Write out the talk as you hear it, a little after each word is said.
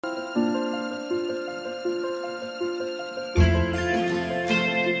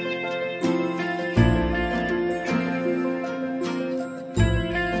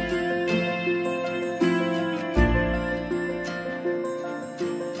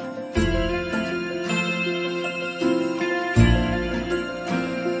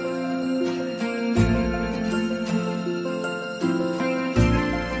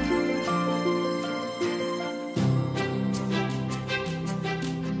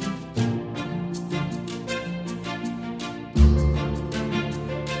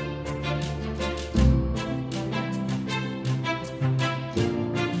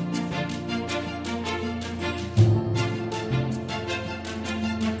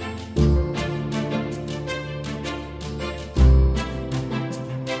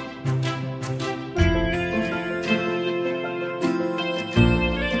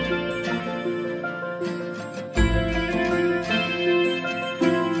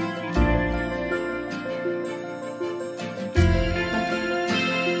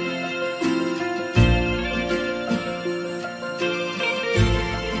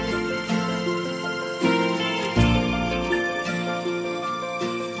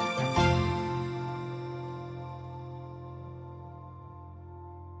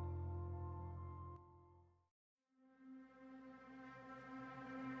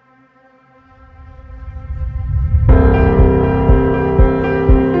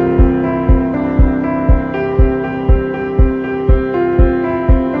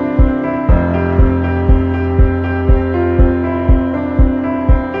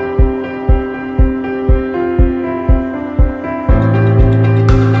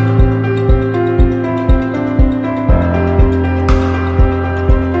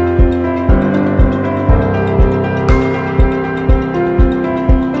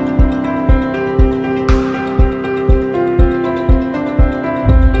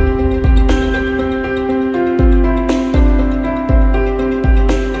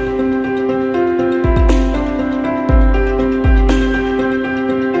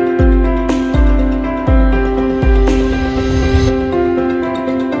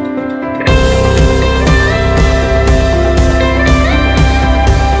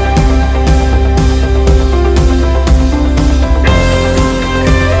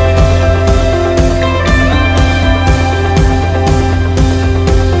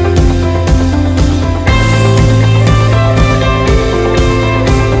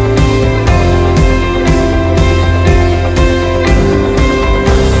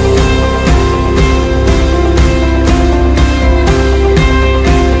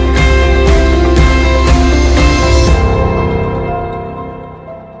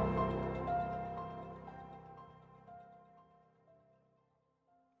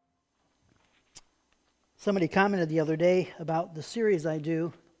Somebody commented the other day about the series I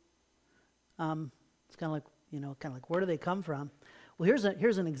do. It's kind of like, where do they come from? Well, here's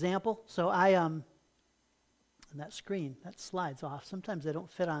an example. So and that screen, that slides off. Sometimes they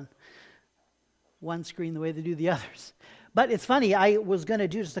don't fit on one screen the way they do the others. But it's funny, I was going to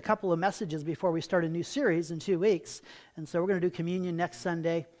do just a couple of messages before we start a new series in 2 weeks. And so we're going to do communion next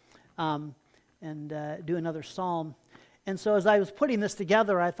Sunday and do another psalm. And so as I was putting this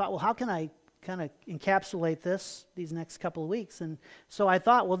together, I thought, well, how can I kind of encapsulate these next couple of weeks? And so I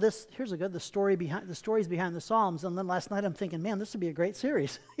thought, well, here's the stories behind the Psalms. And then last night I'm thinking, man, this would be a great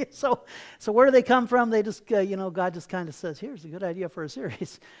series. so where do they come from? They just, God just kind of says, here's a good idea for a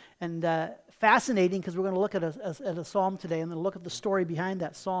series. And fascinating, because we're going to look at a psalm today and then look at the story behind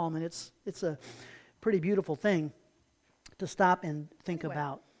that psalm. And it's a pretty beautiful thing to stop and think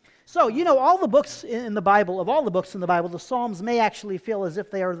about. So, all the books in the Bible, the Psalms may actually feel as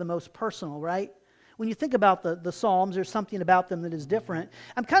if they are the most personal, right? When you think about the Psalms, there's something about them that is different.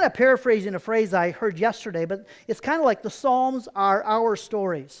 I'm kind of paraphrasing a phrase I heard yesterday, but it's kind of like the Psalms are our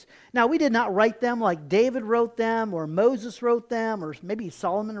stories. Now, we did not write them like David wrote them, or Moses wrote them, or maybe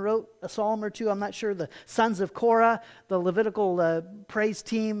Solomon wrote a psalm or two. I'm not sure. The sons of Korah, the Levitical praise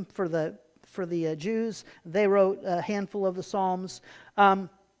team for the Jews, they wrote a handful of the Psalms.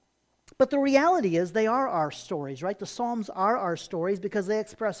 But the reality is they are our stories, right? The Psalms are our stories because they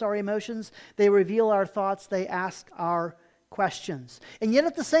express our emotions, they reveal our thoughts, they ask our questions. And yet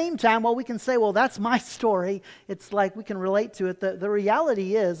at the same time, while we can say, well, that's my story, it's like we can relate to it. The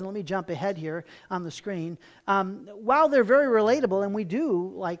reality is, and let me jump ahead here on the screen, while they're very relatable, and we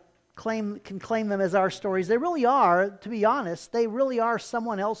do can claim them as our stories, they really are, to be honest, they really are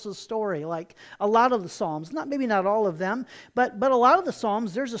someone else's story. Like a lot of the Psalms, maybe not all of them, but a lot of the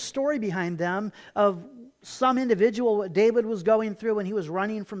Psalms, there's a story behind them of some individual, what David was going through when he was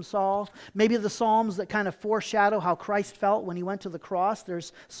running from Saul. Maybe the Psalms that kind of foreshadow how Christ felt when he went to the cross.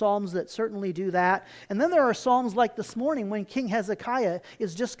 There's Psalms that certainly do that. And then there are Psalms like this morning when King Hezekiah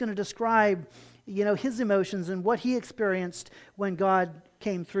is just going to describe his emotions and what he experienced when God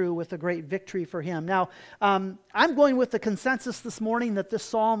came through with a great victory for him. Now, I'm going with the consensus this morning that this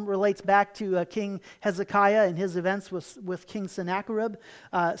psalm relates back to King Hezekiah and his events with King Sennacherib.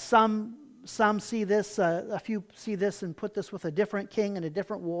 Some see this, a few see this and put this with a different king and a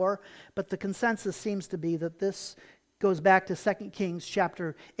different war, but the consensus seems to be that this goes back to 2 Kings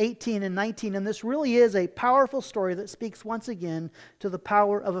chapter 18 and 19, and this really is a powerful story that speaks once again to the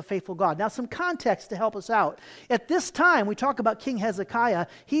power of a faithful God. Now, some context to help us out. At this time, we talk about King Hezekiah.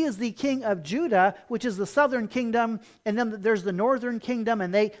 He is the king of Judah, which is the southern kingdom, and then there's the northern kingdom,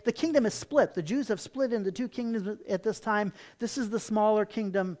 and the kingdom is split. The Jews have split into two kingdoms at this time. This is the smaller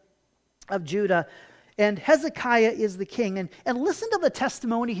kingdom of Judah. And Hezekiah is the king. And listen to the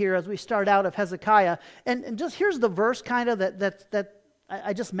testimony here as we start out of Hezekiah. And just here's the verse kind of that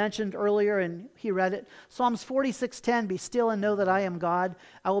I just mentioned earlier, and he read it. Psalms 46:10, "Be still and know that I am God.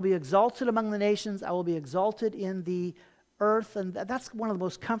 I will be exalted among the nations. I will be exalted in the earth." And that's one of the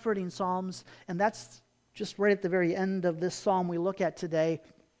most comforting psalms. And that's just right at the very end of this psalm we look at today.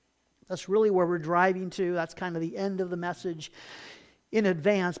 That's really where we're driving to. That's kind of the end of the message in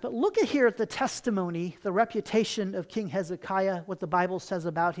advance. But look here at the testimony, the reputation of King Hezekiah, what the Bible says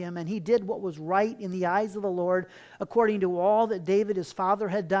about him. And he did what was right in the eyes of the Lord, according to all that David his father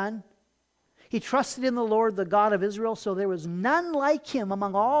had done. He trusted in the Lord, the God of Israel, so there was none like him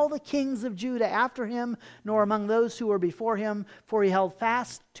among all the kings of Judah after him, nor among those who were before him, for he held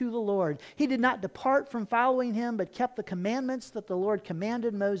fast to the Lord. He did not depart from following him, but kept the commandments that the Lord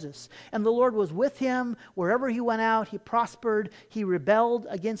commanded Moses. And the Lord was with him. Wherever he went out, he prospered. He rebelled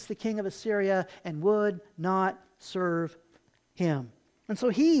against the king of Assyria and would not serve him. And so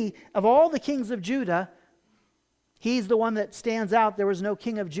he, of all the kings of Judah, he's the one that stands out. There was no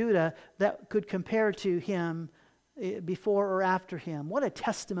king of Judah that could compare to him before or after him. What a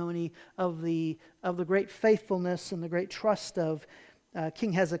testimony of the great faithfulness and the great trust of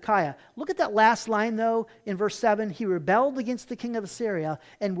King Hezekiah. Look at that last line, though, in verse 7. He rebelled against the king of Assyria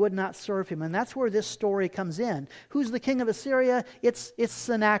and would not serve him. And that's where this story comes in. Who's the king of Assyria? It's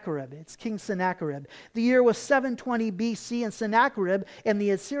Sennacherib. It's King Sennacherib. The year was 720 BC, and Sennacherib and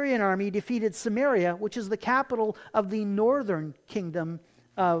the Assyrian army defeated Samaria, which is the capital of the northern kingdom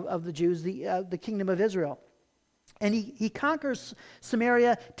of the Jews, the kingdom of Israel. And he conquers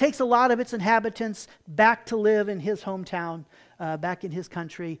Samaria, takes a lot of its inhabitants back to live in his hometown, back in his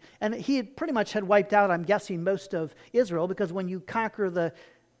country. And he had pretty much wiped out, I'm guessing, most of Israel, because when you conquer the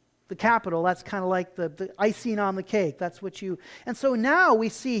capital, that's kind of like the icing on the cake. That's what you... And so now we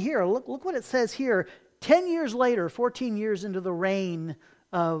see here, look what it says here. 10 years later, 14 years into the reign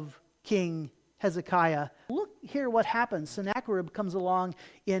of King Hezekiah. Look here what happens. Sennacherib comes along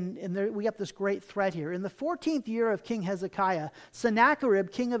we got this great threat here. In the 14th year of King Hezekiah, Sennacherib,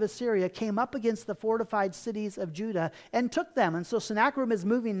 king of Assyria, came up against the fortified cities of Judah and took them. And so Sennacherib is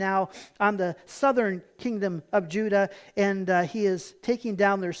moving now on the southern kingdom of Judah, and he is taking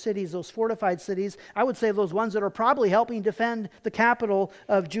down their cities, those fortified cities. I would say those ones that are probably helping defend the capital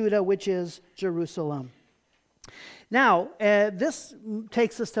of Judah, which is Jerusalem. Now, this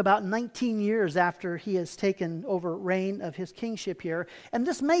takes us to about 19 years after he has taken over reign of his kingship here. And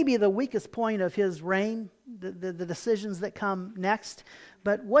this may be the weakest point of his reign, the decisions that come next.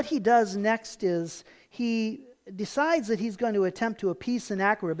 But what he does next is he decides that he's going to attempt to appease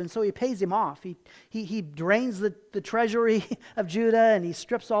Sennacherib, and so he pays him off. He drains the treasury of Judah, and he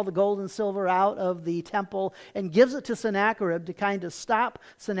strips all the gold and silver out of the temple and gives it to Sennacherib to kind of stop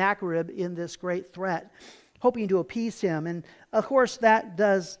Sennacherib in this great threat, hoping to appease him. And of course, that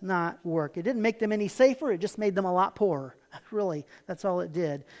does not work. It didn't make them any safer. It just made them a lot poorer. Really, that's all it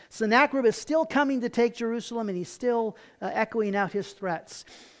did. Sennacherib is still coming to take Jerusalem, and he's still echoing out his threats.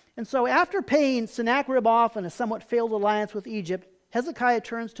 And so after paying Sennacherib off in a somewhat failed alliance with Egypt, Hezekiah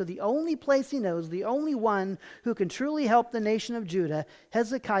turns to the only place he knows, the only one who can truly help the nation of Judah.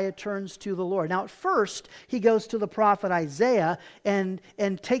 Hezekiah turns to the Lord. Now, at first, he goes to the prophet Isaiah and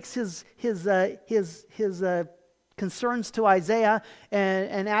takes his concerns to Isaiah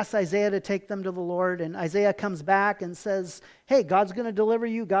and asks Isaiah to take them to the Lord. And Isaiah comes back and says, hey, God's going to deliver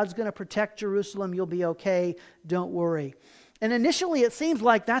you. God's going to protect Jerusalem. You'll be okay. Don't worry. And initially, it seems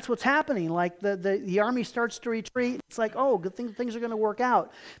like that's what's happening. Like the army starts to retreat. It's like, oh, good things are going to work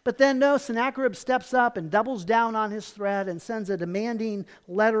out. But then, no, Sennacherib steps up and doubles down on his threat and sends a demanding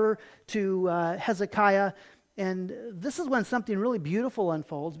letter to Hezekiah. And this is when something really beautiful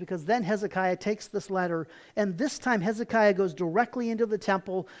unfolds, because then Hezekiah takes this letter, and this time Hezekiah goes directly into the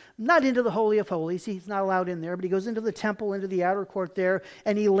temple, not into the Holy of Holies. He's not allowed in there, but he goes into the temple, into the outer court there,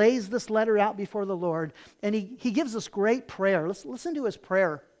 and he lays this letter out before the Lord, and he gives this great prayer. Let's listen to his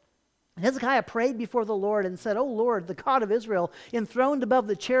prayer. Hezekiah prayed before the Lord and said, O Lord, the God of Israel, enthroned above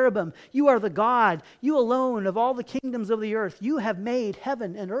the cherubim, you are the God, you alone of all the kingdoms of the earth. You have made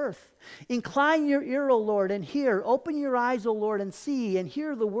heaven and earth. Incline your ear, O Lord, and hear. Open your eyes, O Lord, and see, and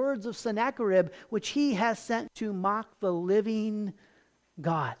hear the words of Sennacherib, which he has sent to mock the living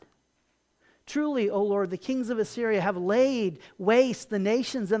God. Truly, O Lord, the kings of Assyria have laid waste the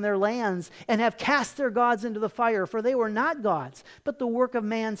nations and their lands, and have cast their gods into the fire, for they were not gods, but the work of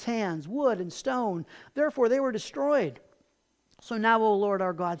man's hands, wood and stone. Therefore they were destroyed. So now, O Lord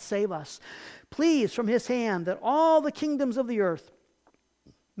our God, save us, please, from his hand, that all the kingdoms of the earth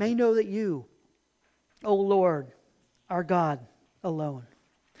may know that you, O Lord our God, alone.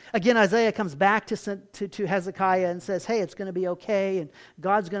 Again, Isaiah comes back to Hezekiah and says, hey, it's going to be okay, and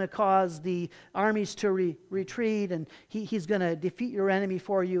God's going to cause the armies to retreat, and he's going to defeat your enemy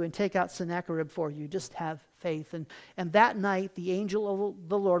for you and take out Sennacherib for you. Just have faith. And that night, the angel of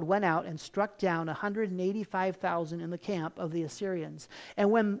the Lord went out and struck down 185,000 in the camp of the Assyrians. And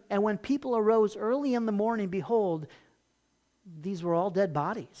when people arose early in the morning, behold, these were all dead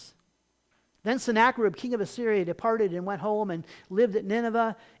bodies. Then Sennacherib, king of Assyria, departed and went home and lived at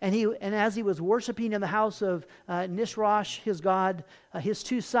Nineveh. And as he was worshiping in the house of Nisroch, his god, his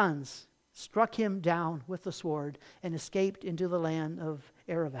two sons struck him down with the sword and escaped into the land of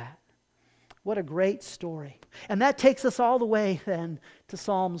Ararat. What a great story. And that takes us all the way then to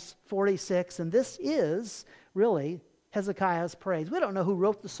Psalms 46. And this is really Hezekiah's praise. We don't know who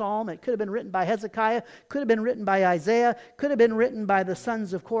wrote the psalm. It could have been written by Hezekiah, could have been written by Isaiah, could have been written by the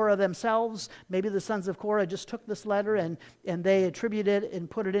sons of Korah themselves. Maybe the sons of Korah just took this letter and they attributed it and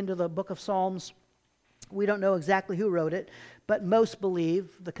put it into the book of Psalms. We don't know exactly who wrote it, but most believe,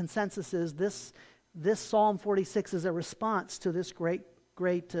 the consensus is this Psalm 46 is a response to this great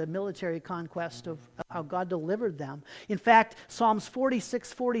military conquest of how God delivered them. In fact, Psalms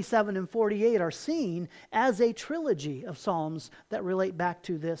 46, 47, and 48 are seen as a trilogy of psalms that relate back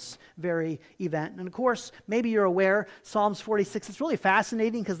to this very event. And of course, maybe you're aware, Psalms 46, it's really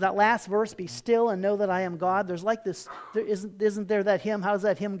fascinating because that last verse, be still and know that I am God, there's like this, isn't there that hymn? How does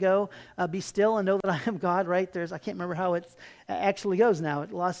that hymn go? Be still and know that I am God, right? I can't remember how it actually goes now.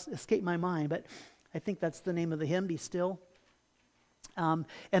 It escaped my mind, but I think that's the name of the hymn, Be Still. And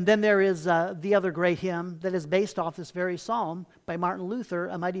then there is the other great hymn that is based off this very psalm by Martin Luther,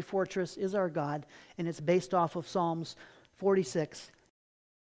 A Mighty Fortress is Our God, and it's based off of Psalms 46.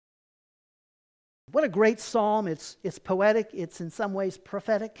 What a great psalm. It's poetic. It's in some ways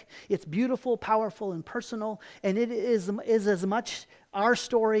prophetic. It's beautiful, powerful, and personal. And it is as much our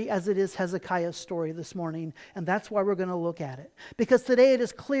story as it is Hezekiah's story this morning. And that's why we're going to look at it. Because today it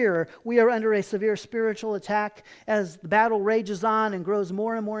is clear we are under a severe spiritual attack. As the battle rages on and grows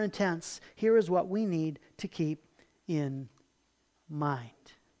more and more intense, here is what we need to keep in mind.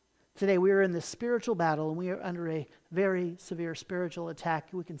 Today we are in this spiritual battle and we are under a very severe spiritual attack.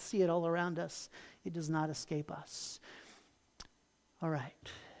 We can see it all around us. It does not escape us. All right.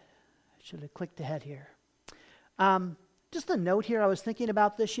 I should have clicked ahead here. Just a note here, I was thinking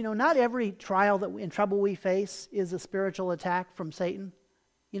about this. You know, not every trial and trouble we face is a spiritual attack from Satan.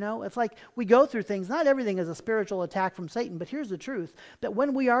 You know, it's like we go through things. Not everything is a spiritual attack from Satan, but here's the truth, that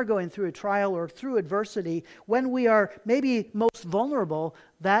when we are going through a trial or through adversity, when we are maybe most vulnerable,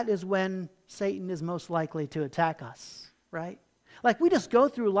 that is when Satan is most likely to attack us, right? Like we just go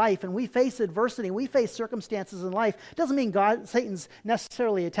through life and we face adversity, we face circumstances in life. It doesn't mean Satan's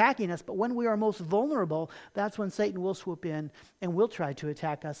necessarily attacking us, but when we are most vulnerable, that's when Satan will swoop in and will try to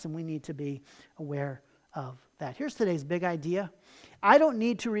attack us, and we need to be aware of that. Here's today's big idea. I don't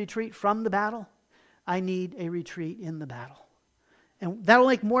need to retreat from the battle. I need a retreat in the battle. And that'll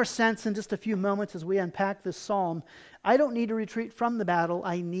make more sense in just a few moments as we unpack this psalm. I don't need to retreat from the battle.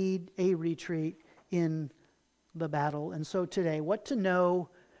 I need a retreat in the battle. And so today, what to know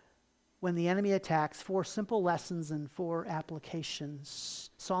when the enemy attacks, 4 simple lessons and 4 applications.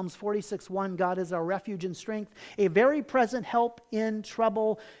 Psalms 46:1, God is our refuge and strength, a very present help in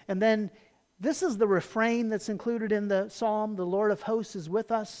trouble. And then this is the refrain that's included in the psalm. The Lord of hosts is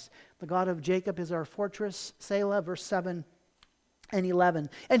with us. The God of Jacob is our fortress. Selah, verse 7 and 11.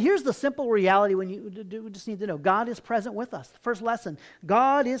 And here's the simple reality when you just need to know. God is present with us. The first lesson,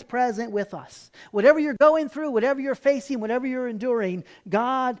 God is present with us. Whatever you're going through, whatever you're facing, whatever you're enduring,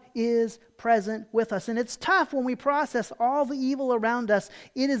 God is present with us. And it's tough when we process all the evil around us.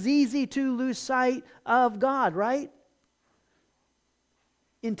 It is easy to lose sight of God, right?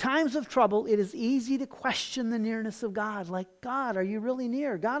 In times of trouble, it is easy to question the nearness of God. Like, God, are you really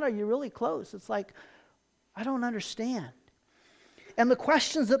near? God, are you really close? It's like, I don't understand. And the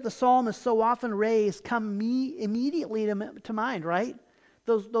questions that the psalmist so often raised come immediately to mind, right?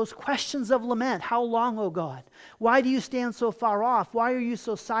 Those questions of lament. How long, O God? Why do you stand so far off? Why are you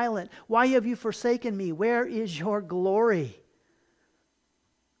so silent? Why have you forsaken me? Where is your glory?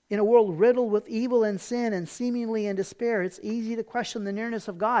 In a world riddled with evil and sin and seemingly in despair, it's easy to question the nearness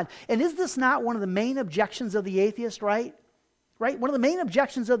of God. And is this not one of the main objections of the atheist, right? Right? One of the main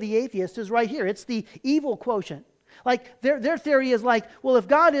objections of the atheist is right here. It's the evil quotient. Like their theory is like, well, if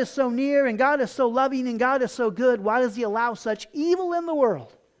God is so near and God is so loving and God is so good, why does he allow such evil in the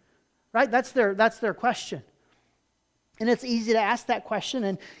world? Right? That's their question. And it's easy to ask that question,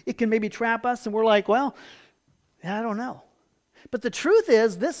 and it can maybe trap us, and we're like, well, I don't know. But the truth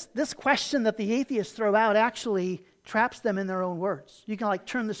is, this question that the atheists throw out actually traps them in their own words. You can like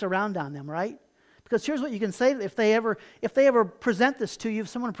turn this around on them, right? Because here's what you can say if they ever present this to you, if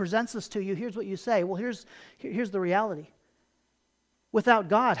someone presents this to you, here's what you say. Well, here's the reality. Without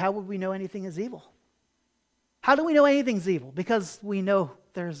God, how would we know anything is evil? How do we know anything's evil? Because we know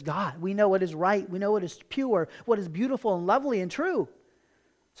there's God. We know what is right. We know what is pure, what is beautiful and lovely and true.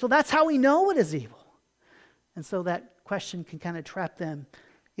 So that's how we know what is evil. And so that question can kind of trap them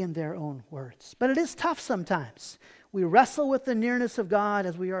in their own words. But it is tough sometimes. We wrestle with the nearness of God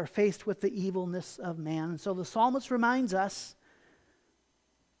as we are faced with the evilness of man. And so the psalmist reminds us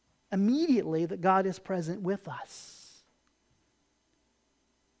immediately that God is present with us.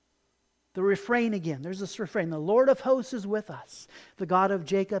 The refrain again, there's this refrain, the Lord of hosts is with us. The God of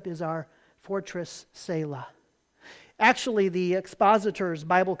Jacob is our fortress, Selah. Actually, the Expositor's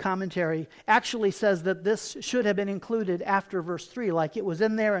Bible commentary actually says that this should have been included after verse 3, like it was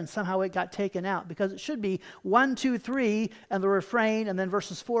in there and somehow it got taken out, because it should be 1, 2, 3 and the refrain, and then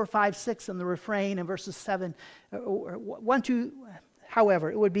verses 4, 5, 6 and the refrain, and verses 7, 1, 2,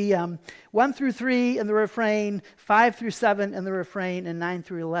 however, it would be 1 through 3 and the refrain, 5 through 7 and the refrain, and 9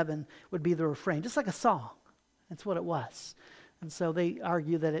 through 11 would be the refrain, just like a song. That's what it was. And so they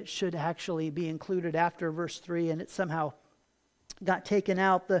argue that it should actually be included after verse 3, and it somehow got taken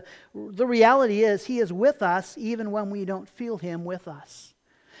out. The reality is he is with us even when we don't feel him with us.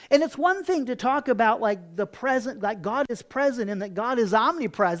 And it's one thing to talk about like the present, like God is present and that God is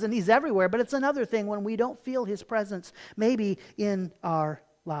omnipresent, he's everywhere, but it's another thing when we don't feel his presence maybe in our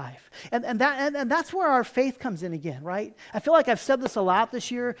life. And that's where our faith comes in again, right? I feel like I've said this a lot this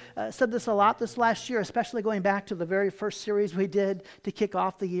year, said this a lot this last year, especially going back to the very first series we did to kick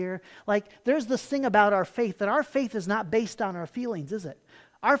off the year. Like there's this thing about our faith, that our faith is not based on our feelings, is it?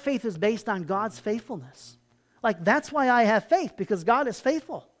 Our faith is based on God's faithfulness. Like, that's why I have faith, because God is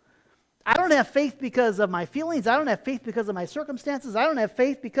faithful. I don't have faith because of my feelings. I don't have faith because of my circumstances. I don't have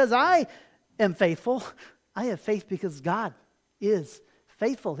faith because I am faithful. I have faith because God is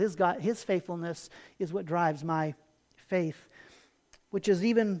faithful. His faithfulness is what drives my faith, which is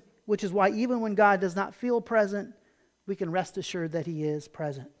why even when God does not feel present, we can rest assured that He is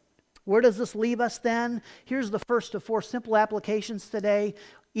present. Where does this leave us then? Here's the first of 4 simple applications today.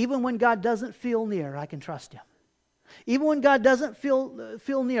 Even when God doesn't feel near, I can trust Him. Even when God doesn't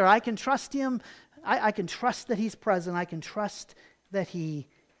feel near, I can trust Him. I can trust that He's present. I can trust that He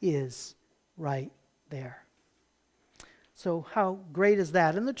is right there. So how great is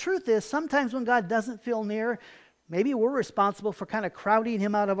that? And the truth is, sometimes when God doesn't feel near, maybe we're responsible for kind of crowding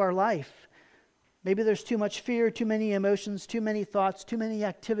Him out of our life. Maybe there's too much fear, too many emotions, too many thoughts, too many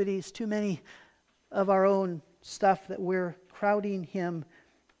activities, too many of our own stuff that we're crowding Him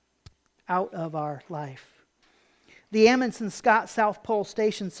out of our life. The Amundsen Scott South Pole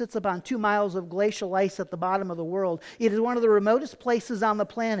Station sits upon 2 miles of glacial ice at the bottom of the world. It is one of the remotest places on the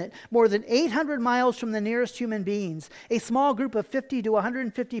planet, more than 800 miles from the nearest human beings. A small group of 50 to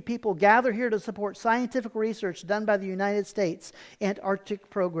 150 people gather here to support scientific research done by the United States Antarctic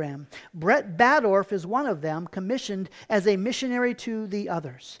Program. Brett Badorf is one of them, commissioned as a missionary to the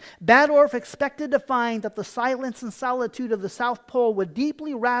others. Badorf expected to find that the silence and solitude of the South Pole would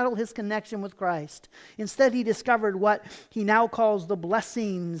deeply rattle his connection with Christ. Instead, he discovered what he now calls the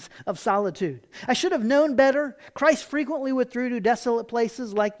blessings of solitude. I should have known better. Christ frequently withdrew to desolate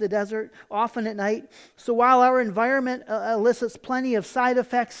places like the desert, often at night. So while our environment elicits plenty of side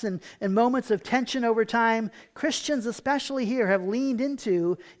effects and moments of tension over time, Christians, especially here, have leaned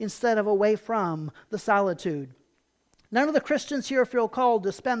into instead of away from the solitude. None of the Christians here feel called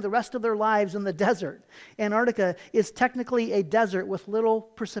to spend the rest of their lives in the desert. Antarctica is technically a desert with little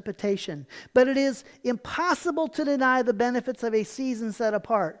precipitation, but it is impossible to deny the benefits of a season set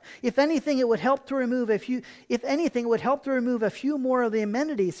apart. If anything, it would help to remove a few more of the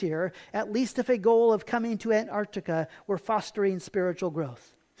amenities here, at least if a goal of coming to Antarctica were fostering spiritual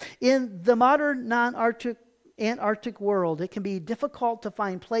growth. In the modern Antarctic world, it can be difficult to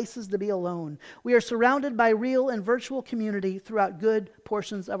find places to be alone. We are surrounded by real and virtual community throughout good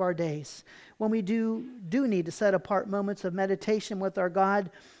portions of our days. When we do need to set apart moments of meditation with our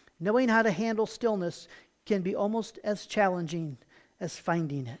God, knowing how to handle stillness can be almost as challenging as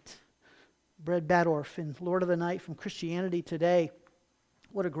finding it. Brett Badorf in Lord of the Night from Christianity Today.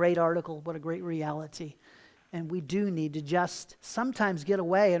 What a great article, what a great reality. And we do need to just sometimes get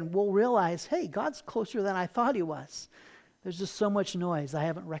away and we'll realize, hey, God's closer than I thought He was. There's just so much noise. I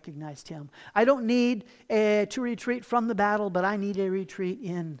haven't recognized Him. I don't need to retreat from the battle, but I need a retreat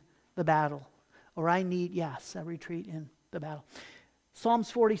in the battle. Or I need, yes, a retreat in the battle.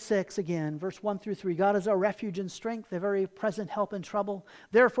 Psalms 46 again, verse 1 through 3. God is our refuge and strength, a very present help in trouble.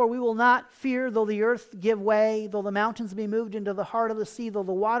 Therefore we will not fear, though the earth give way, though the mountains be moved into the heart of the sea, though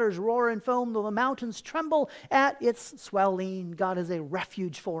the waters roar and foam, though the mountains tremble at its swelling. God is a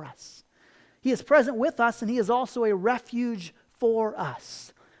refuge for us. He is present with us, and He is also a refuge for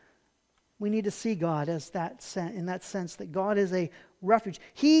us. We need to see God as in that sense that God is a refuge.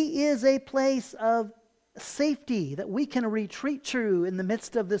 He is a place of safety that we can retreat to in the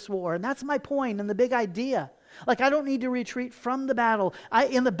midst of this war. And that's my point and the big idea. Like, I don't need to retreat from the battle.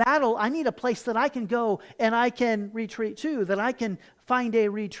 In the battle, I need a place that I can go and I can retreat to, that I can find a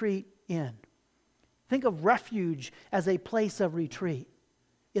retreat in. Think of refuge as a place of retreat.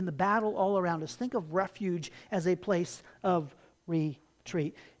 In the battle all around us, think of refuge as a place of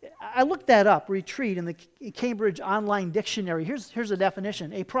retreat. I looked that up, retreat, in the Cambridge Online Dictionary. Here's a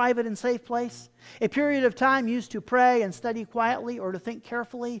definition. A private and safe place. A period of time used to pray and study quietly or to think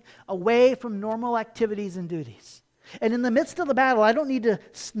carefully away from normal activities and duties. And in the midst of the battle, I don't need to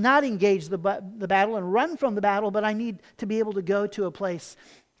not engage the battle and run from the battle, but I need to be able to go to a place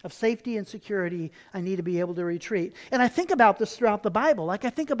of safety and security. I need to be able to retreat. And I think about this throughout the Bible. Like,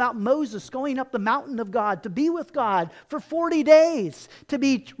 I think about Moses going up the mountain of God to be with God for 40 days, to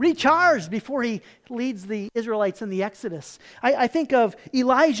be recharged before he leads the Israelites in the Exodus. I think of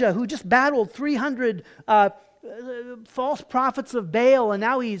Elijah, who just battled 300 false prophets of Baal, and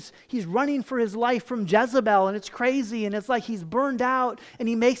now he's running for his life from Jezebel, and it's crazy, and it's like he's burned out, and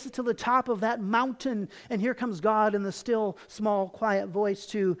he makes it to the top of that mountain, and here comes God in the still, small, quiet voice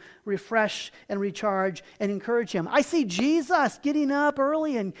to refresh and recharge and encourage him. I see Jesus getting up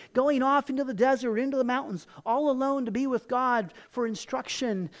early and going off into the desert, into the mountains, all alone to be with God for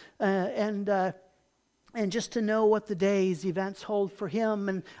instruction and and just to know what the day's events hold for him.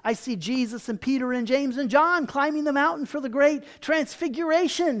 And I see Jesus and Peter and James and John climbing the mountain for the great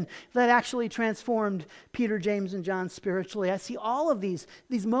transfiguration that actually transformed Peter, James, and John spiritually. I see all of these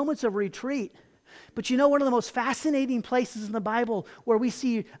moments of retreat. But you know, one of the most fascinating places in the Bible where we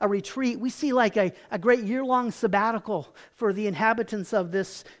see a retreat, we see like a great year-long sabbatical for the inhabitants of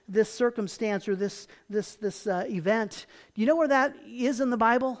this circumstance or this event. Do you know where that is in the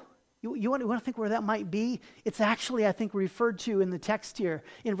Bible? You want to think where that might be? It's actually, I think, referred to in the text here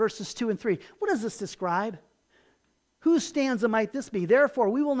in verses 2 and 3. What does this describe? Whose stanza might this be? Therefore,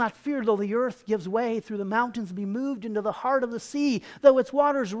 we will not fear though the earth gives way, through the mountains be moved into the heart of the sea, though its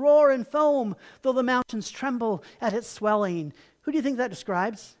waters roar and foam, though the mountains tremble at its swelling. Who do you think that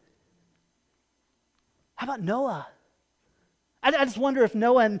describes? How about Noah? I just wonder if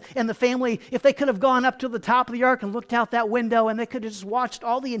Noah and the family, if they could have gone up to the top of the ark and looked out that window and they could have just watched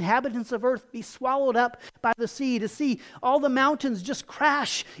all the inhabitants of earth be swallowed up by the sea, to see all the mountains just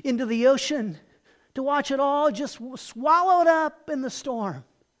crash into the ocean, to watch it all just swallowed up in the storm.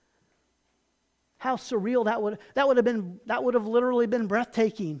 How surreal that would have literally been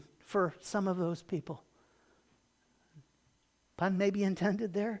breathtaking for some of those people. Pun maybe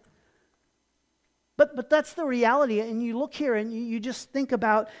intended there. But that's the reality. And you look here and you just think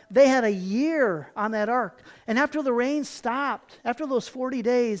about, they had a year on that ark. And after the rain stopped, after those 40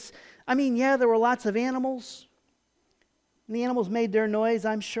 days, I mean, yeah, there were lots of animals. And the animals made their noise,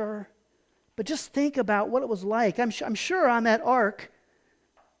 I'm sure. But just think about what it was like. I'm sure on that ark,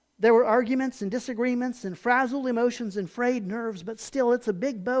 there were arguments and disagreements and frazzled emotions and frayed nerves, but still, it's a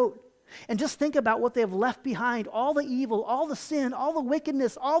big boat. And just think about what they have left behind, all the evil, all the sin, all the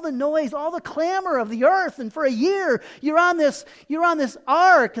wickedness, all the noise, all the clamor of the earth. And for a year, you're on this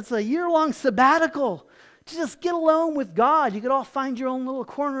ark. It's a year-long sabbatical to just get alone with God. You could all find your own little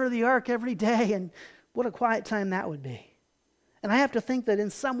corner of the ark every day, and what a quiet time that would be. And I have to think that in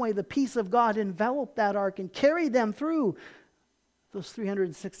some way the peace of God enveloped that ark and carried them through those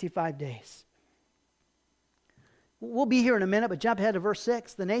 365 days. We'll be here in a minute, but jump ahead to verse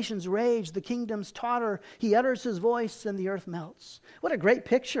 6. The nations rage, the kingdoms totter. He utters his voice, and the earth melts. What a great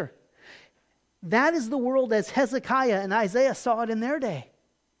picture. That is the world as Hezekiah and Isaiah saw it in their day.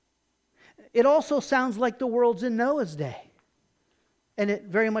 It also sounds like the world's in Noah's day. And it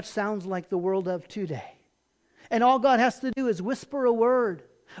very much sounds like the world of today. And all God has to do is whisper a word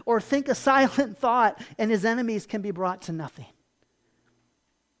or think a silent thought, and his enemies can be brought to nothing.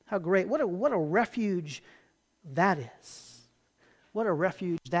 How great. What a refuge that is. What a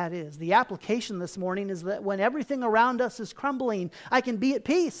refuge that is. The application this morning is that when everything around us is crumbling, I can be at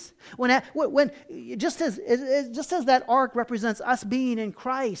peace. Just as that ark represents us being in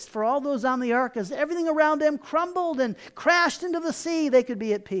Christ, for all those on the ark, as everything around them crumbled and crashed into the sea, they could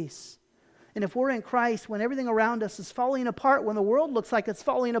be at peace. And if we're in Christ, when everything around us is falling apart, when the world looks like it's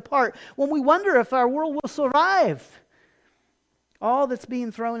falling apart, when we wonder if our world will survive all that's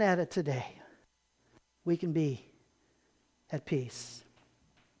being thrown at it today, we can be at peace.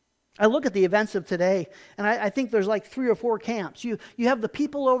 I look at the events of today, and I think there's like 3 or 4 camps. You have the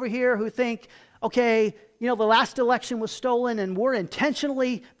people over here who think, okay, the last election was stolen, and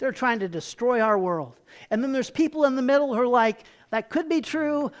they're trying to destroy our world. And then there's people in the middle who are like, that could be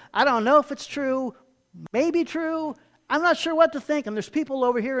true. I don't know if it's true. Maybe true. I'm not sure what to think. And there's people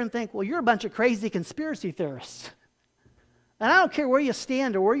over here and think, well, you're a bunch of crazy conspiracy theorists. And I don't care where you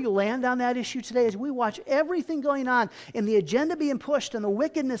stand or where you land on that issue today, as we watch everything going on and the agenda being pushed and the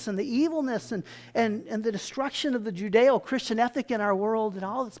wickedness and the evilness and the destruction of the Judeo-Christian ethic in our world and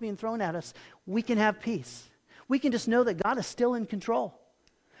all that's being thrown at us, we can have peace. We can just know that God is still in control.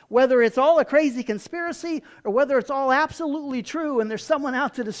 Whether it's all a crazy conspiracy or whether it's all absolutely true and there's someone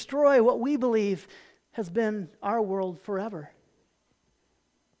out to destroy what we believe has been our world forever.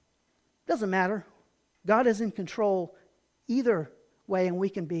 Doesn't matter. God is in control either way, and we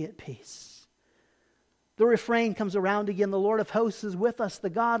can be at peace. The refrain comes around again. The Lord of hosts is with us. The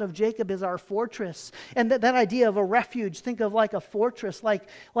God of Jacob is our fortress. And that idea of a refuge, think of like a fortress, like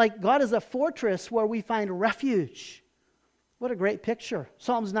God is a fortress where we find refuge. What a great picture.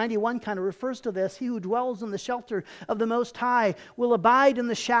 Psalms 91 kind of refers to this. He who dwells in the shelter of the Most High will abide in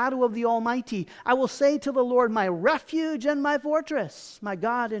the shadow of the Almighty. I will say to the Lord, my refuge and my fortress, my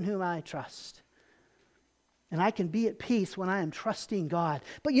God in whom I trust. And I can be at peace when I am trusting God.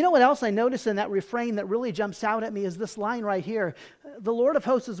 But you know what else I notice in that refrain that really jumps out at me is this line right here. The Lord of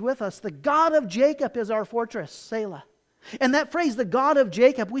hosts is with us. The God of Jacob is our fortress, Selah. And that phrase, the God of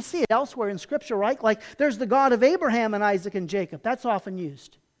Jacob, we see it elsewhere in Scripture, right? Like there's the God of Abraham and Isaac and Jacob. That's often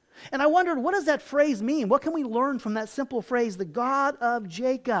used. And I wondered, what does that phrase mean? What can we learn from that simple phrase, the God of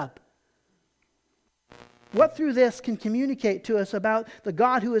Jacob? What through this can communicate to us about the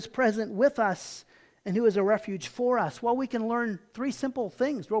God who is present with us and who is a refuge for us? Well, we can learn three simple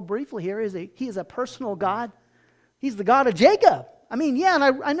things real briefly here. He is a personal God. He's the God of Jacob. I mean, yeah,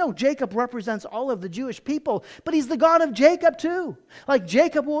 and I know Jacob represents all of the Jewish people, but he's the God of Jacob too. Like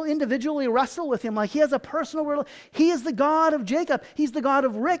Jacob will individually wrestle with him. Like he has a personal relationship. He is the God of Jacob. He's the God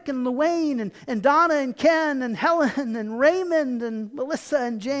of Rick and Luane and Donna and Ken and Helen and Raymond and Melissa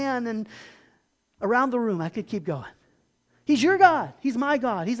and Jan and around the room. I could keep going. He's your God. He's my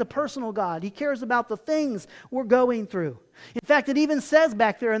God. He's a personal God. He cares about the things we're going through. In fact, it even says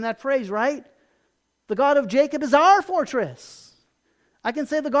back there in that phrase, right? The God of Jacob is our fortress. I can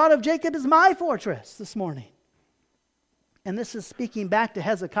say the God of Jacob is my fortress this morning. And this is speaking back to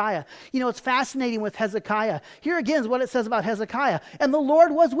Hezekiah. You know, it's fascinating with Hezekiah. Here again is what it says about Hezekiah. And the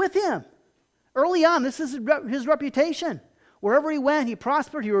Lord was with him. Early on, this is his reputation. Wherever he went, he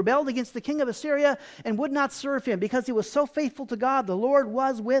prospered. He rebelled against the king of Assyria and would not serve him. Because he was so faithful to God, the Lord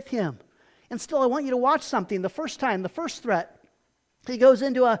was with him. And still, I want you to watch something. The first threat, he goes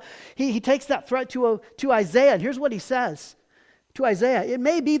into he takes that threat to Isaiah. And here's what he says to Isaiah. It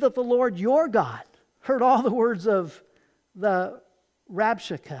may be that the Lord your God heard all the words of the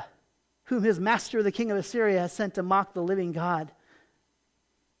Rabshakeh, whom his master, the king of Assyria, has sent to mock the living God.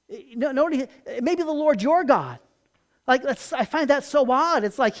 Notice, it may be the Lord your God. Like, I find that so odd.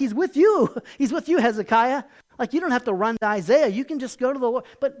 It's like he's with you. He's with you, Hezekiah. Like, you don't have to run to Isaiah. You can just go to the Lord.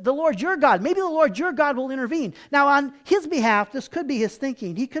 But the Lord your God, maybe the Lord your God will intervene. Now, on his behalf, this could be his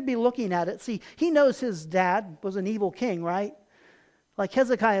thinking. He could be looking at it. See, he knows his dad was an evil king, right? Like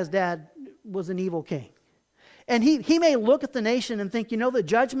Hezekiah's dad was an evil king. And he may look at the nation and think, you know, the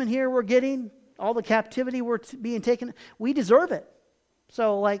judgment here we're getting, all the captivity we're being taken, we deserve it.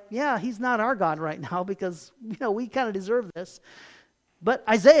 So, like, yeah, he's not our God right now because, you know, we kind of deserve this. But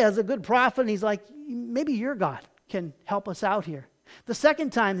Isaiah is a good prophet, and he's like, maybe your God can help us out here. The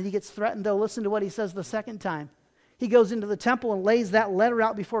second time that he gets threatened, though, listen to what he says the second time. He goes into the temple and lays that letter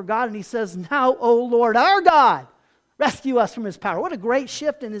out before God, and he says, now, O Lord, our God, rescue us from his power. What a great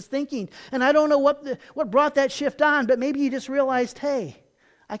shift in his thinking. And I don't know what brought that shift on, but maybe he just realized, hey,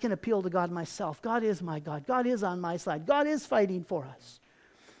 I can appeal to God myself. God is my God. God is on my side. God is fighting for us.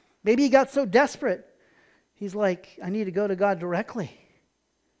 Maybe he got so desperate, he's like, I need to go to God directly.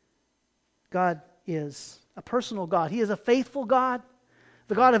 God is a personal God. He is a faithful God.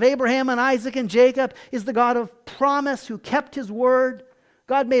 The God of Abraham and Isaac and Jacob is the God of promise who kept his word.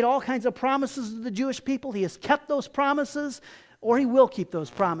 God made all kinds of promises to the Jewish people. He has kept those promises, or he will keep those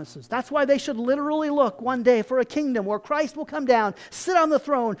promises. That's why they should literally look one day for a kingdom where Christ will come down, sit on the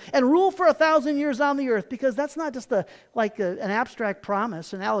throne, and rule for 1,000 years on the earth, because that's not just an abstract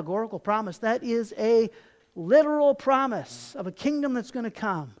promise, an allegorical promise. That is a literal promise of a kingdom that's going to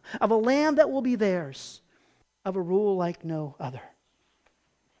come, of a land that will be theirs, of a rule like no other.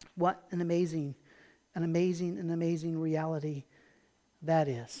 What an amazing reality that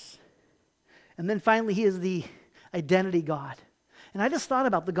is. And then finally, he is the identity God. And I just thought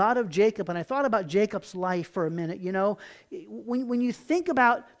about the God of Jacob, and I thought about Jacob's life for a minute. You know, when you think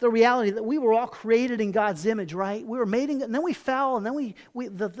about the reality that we were all created in God's image, right? We were made in, and then we fell, and then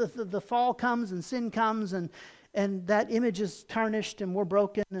the fall comes and sin comes, and that image is tarnished, and we're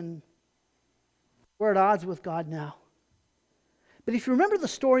broken, and we're at odds with God now. But if you remember the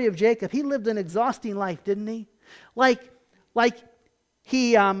story of Jacob, he lived an exhausting life, didn't he? Like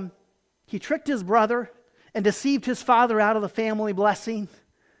he tricked his brother and deceived his father out of the family blessing.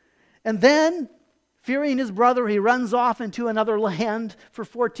 And then, fearing his brother, he runs off into another land for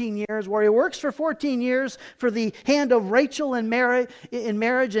 14 years, where he works for 14 years for the hand of Rachel in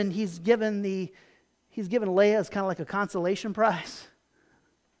marriage, and he's given Leah as kind of like a consolation prize.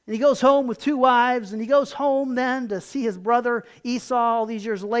 And he goes home with 2 wives, and he goes home then to see his brother Esau all these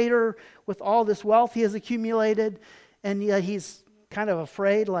years later with all this wealth he has accumulated, and yet he's kind of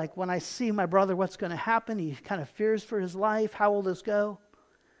afraid, like, when I see my brother, what's going to happen? He kind of fears for his life. How will this go?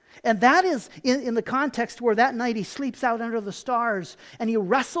 And that is in the context where that night he sleeps out under the stars and he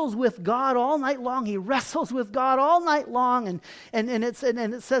wrestles with God all night long. He wrestles with God all night long, and it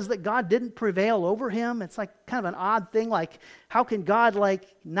says that God didn't prevail over him. It's like kind of an odd thing, like, how can God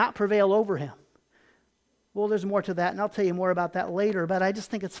not prevail over him? Well, there's more to that, and I'll tell you more about that later, but I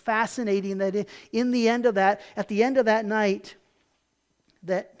just think it's fascinating that at the end of that night,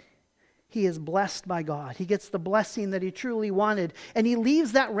 that he is blessed by God. He gets the blessing that he truly wanted. And he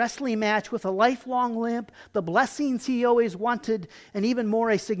leaves that wrestling match with a lifelong limp, the blessings he always wanted, and even more,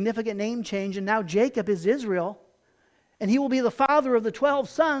 a significant name change. And now Jacob is Israel. And he will be the father of the 12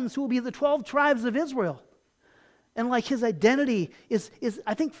 sons who will be the 12 tribes of Israel. And like his identity is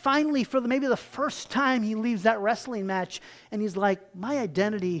I think finally for maybe the first time he leaves that wrestling match and he's like, my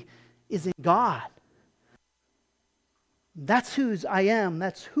identity is in God. That's whose I am.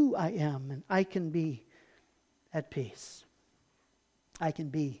 That's who I am. And I can be at peace. I can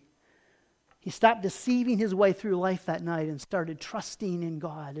be. He stopped deceiving his way through life that night and started trusting in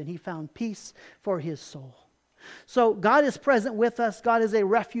God. And he found peace for his soul. So God is present with us. God is a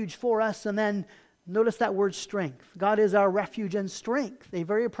refuge for us. And then notice that word strength. God is our refuge and strength, a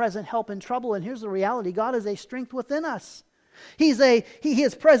very present help in trouble. And here's the reality. God is a strength within us. He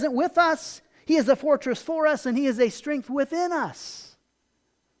is present with us. He is a fortress for us, and he is a strength within us.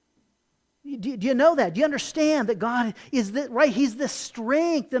 Do you know that? Do you understand that God is right? He's the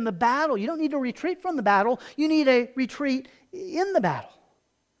strength in the battle. You don't need to retreat from the battle. You need a retreat in the battle.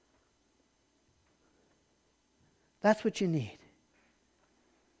 That's what you need.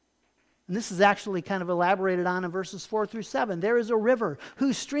 And this is actually kind of elaborated on in verses 4 through 7. There is a river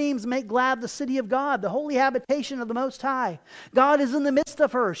whose streams make glad the city of God, the holy habitation of the Most High. God is in the midst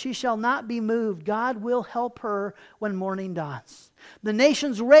of her. She shall not be moved. God will help her when morning dawns. The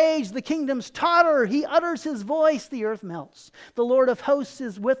nations rage, the kingdoms totter. He utters his voice, the earth melts. The Lord of hosts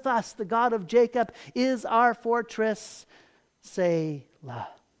is with us. The God of Jacob is our fortress. Selah.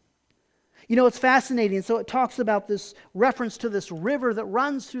 You know, it's fascinating. So it talks about this reference to this river that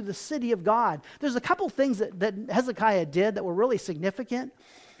runs through the city of God. There's a couple things that Hezekiah did that were really significant.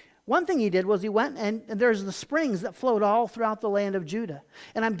 One thing he did was he went and there's the springs that flowed all throughout the land of Judah.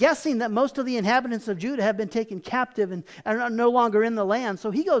 And I'm guessing that most of the inhabitants of Judah have been taken captive and are no longer in the land.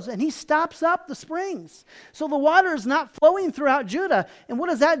 So he goes and he stops up the springs. So the water is not flowing throughout Judah. And what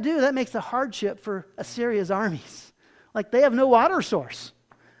does that do? That makes a hardship for Assyria's armies. Like they have no water source.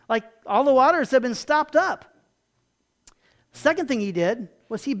 Like all the waters have been stopped up. Second thing he did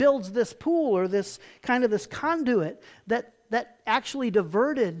was he builds this pool or this conduit that actually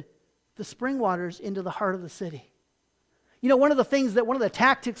diverted the spring waters into the heart of the city. You know, one of the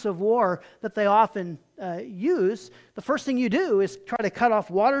tactics of war that they often use, the first thing you do is try to cut off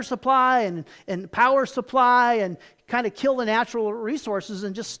water supply and power supply and kind of kill the natural resources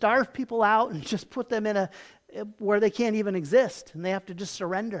and just starve people out and just put them in where they can't even exist and they have to just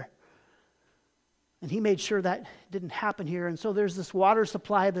surrender. And he made sure that didn't happen here. And so there's this water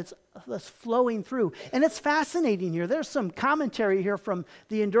supply that's flowing through. And it's fascinating here. There's some commentary here from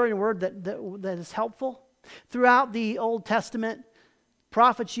the Enduring Word that is helpful. Throughout the Old Testament,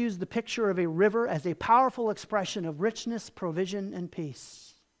 prophets use the picture of a river as a powerful expression of richness, provision, and peace.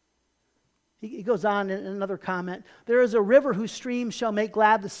 He goes on in another comment. There is a river whose streams shall make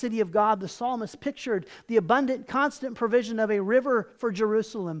glad the city of God. The psalmist pictured the abundant, constant provision of a river for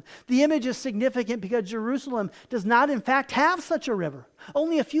Jerusalem. The image is significant because Jerusalem does not, in fact, have such a river.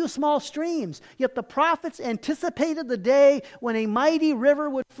 Only a few small streams. Yet the prophets anticipated the day when a mighty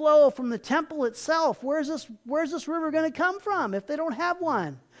river would flow from the temple itself. Where's this river going to come from if they don't have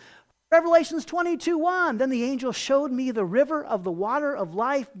one? Revelations 22:1, then the angel showed me the river of the water of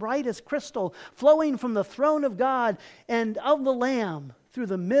life, bright as crystal, flowing from the throne of God and of the Lamb through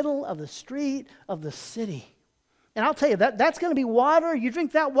the middle of the street of the city. And I'll tell you, that's going to be water. You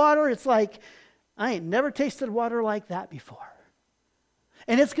drink that water, it's like, I ain't never tasted water like that before.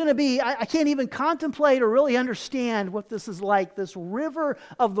 And it's going to be, I can't even contemplate or really understand what this is like, this river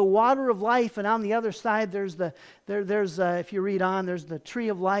of the water of life. And on the other side, there's if you read on, there's the tree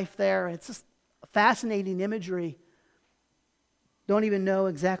of life there. It's just fascinating imagery. Don't even know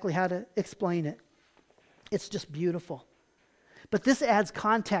exactly how to explain it. It's just beautiful. But this adds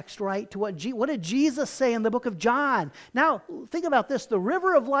context, right, to what did Jesus say in the book of John? Now, think about this. The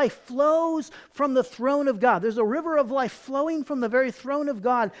river of life flows from the throne of God. There's a river of life flowing from the very throne of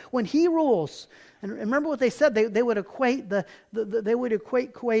God when he rules. And remember what they said. They would equate a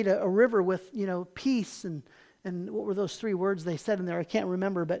river with, peace and what were those three words they said in there? I can't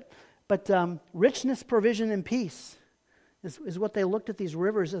remember, but richness, provision, and peace. Is what they looked at these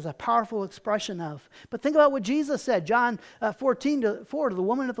rivers as a powerful expression of. But think about what Jesus said, John 14:4 to the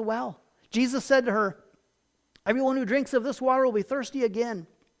woman at the well. Jesus said to her, everyone who drinks of this water will be thirsty again.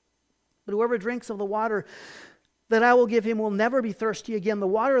 But whoever drinks of the water that I will give him will never be thirsty again. The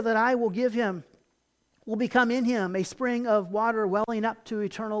water that I will give him will become in him a spring of water welling up to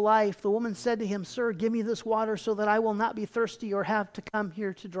eternal life. The woman said to him, Sir, give me this water so that I will not be thirsty or have to come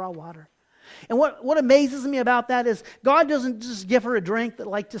here to draw water. And what amazes me about that is God doesn't just give her a drink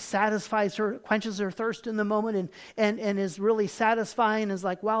that just satisfies her, quenches her thirst in the moment and is really satisfying and is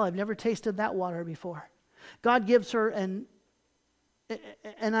like, wow, I've never tasted that water before. God gives her an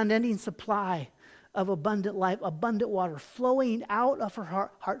unending supply of abundant life, abundant water flowing out of her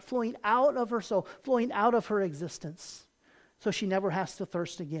heart, flowing out of her soul, flowing out of her existence, so she never has to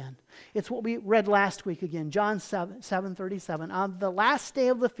thirst again. It's what we read last week again, John 7:37. On the last day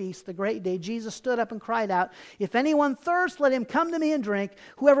of the feast, the great day, Jesus stood up and cried out, "If anyone thirsts, let him come to me and drink.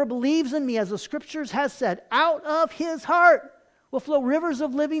 Whoever believes in me, as the Scriptures has said, out of his heart will flow rivers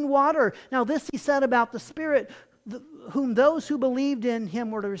of living water." Now this he said about the Spirit, whom those who believed in him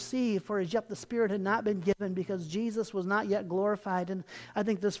were to receive, for as yet the Spirit had not been given, because Jesus was not yet glorified. And I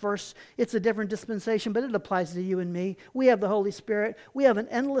think this verse, it's a different dispensation, but it applies to you and me. We have the Holy Spirit. We have an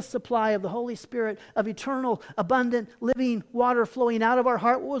endless supply of the Holy Spirit, of eternal, abundant, living water flowing out of our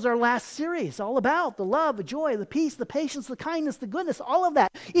heart. What was our last series all about? The love, the joy, the peace, the patience, the kindness, the goodness, all of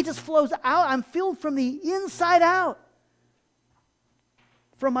that. It just flows out. I'm filled from the inside out,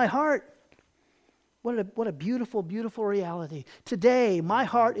 from my heart. What a beautiful, beautiful reality. Today, my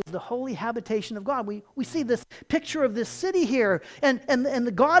heart is the holy habitation of God. We see this picture of this city here, and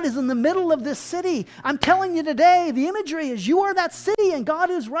the God is in the middle of this city. I'm telling you today, the imagery is you are that city, and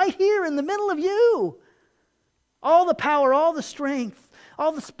God is right here in the middle of you. All the power, all the strength,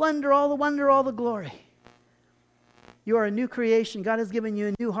 all the splendor, all the wonder, all the glory. You are a new creation. God has given you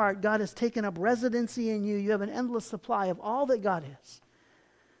a new heart. God has taken up residency in you. You have an endless supply of all that God is.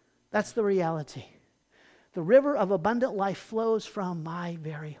 That's the reality. The river of abundant life flows from my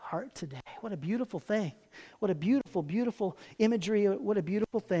very heart today. What a beautiful thing. What a beautiful, beautiful imagery. What a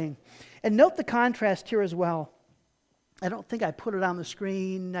beautiful thing. And note the contrast here as well. I don't think I put it on the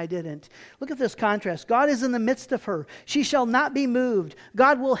screen. I didn't. Look at this contrast. God is in the midst of her. She shall not be moved.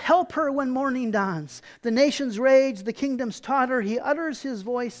 God will help her when morning dawns. The nations rage, the kingdoms totter. He utters his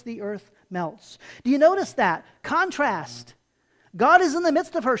voice, the earth melts. Do you notice that? Contrast. God is in the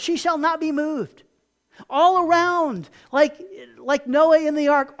midst of her. She shall not be moved. All around, like Noah in the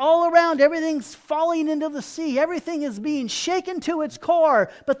ark, all around, everything's falling into the sea. Everything is being shaken to its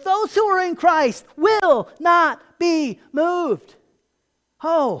core. But those who are in Christ will not be moved.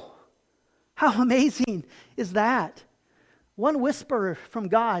 Oh, how amazing is that? One whisper from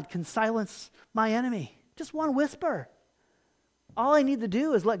God can silence my enemy. Just one whisper. All I need to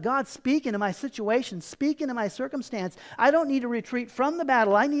do is let God speak into my situation, speak into my circumstance. I don't need to retreat from the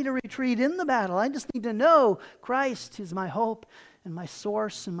battle. I need to retreat in the battle. I just need to know Christ is my hope and my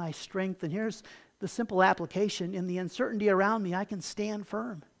source and my strength. And here's the simple application. In the uncertainty around me, I can stand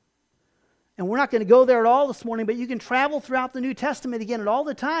firm. And we're not going to go there at all this morning, but you can travel throughout the New Testament again at all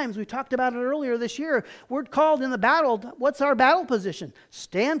the times. We talked about it earlier this year. We're called in the battle. What's our battle position?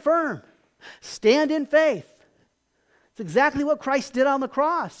 Stand firm. Stand in faith. It's exactly what Christ did on the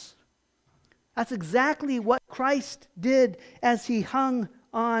cross. That's exactly what Christ did as he hung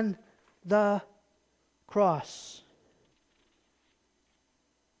on the cross.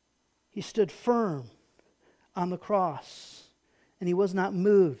 He stood firm on the cross, and he was not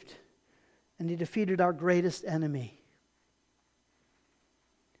moved, and he defeated our greatest enemy.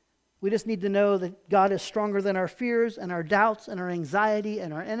 We just need to know that God is stronger than our fears and our doubts and our anxiety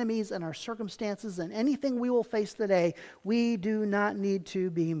and our enemies and our circumstances and anything we will face today. We do not need to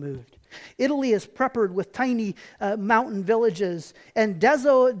be moved. Italy is peppered with tiny mountain villages, and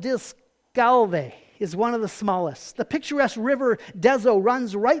Dezzo del Scalve is one of the smallest. The picturesque river Dezzo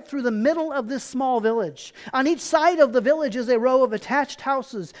runs right through the middle of this small village. On each side of the village is a row of attached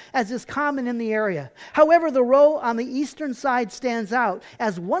houses, as is common in the area. However, the row on the eastern side stands out,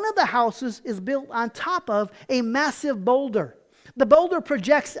 as one of the houses is built on top of a massive boulder. The boulder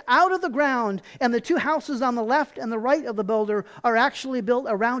projects out of the ground, and the two houses on the left and the right of the boulder are actually built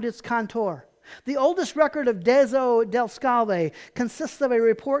around its contour. The oldest record of Dezzo del Scalve consists of a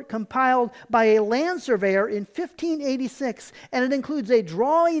report compiled by a land surveyor in 1586, and it includes a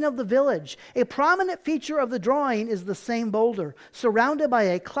drawing of the village. A prominent feature of the drawing is the same boulder, surrounded by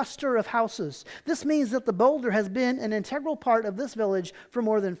a cluster of houses. This means that the boulder has been an integral part of this village for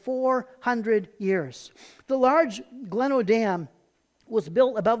more than 400 years. The large Gleno Dam was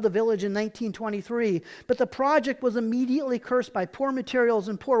built above the village in 1923, but the project was immediately cursed by poor materials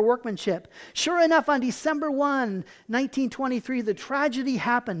and poor workmanship. Sure enough, on December 1, 1923, the tragedy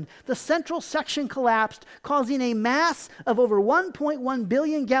happened. The central section collapsed, causing a mass of over 1.1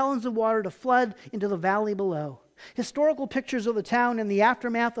 billion gallons of water to flood into the valley below. Historical pictures of the town in the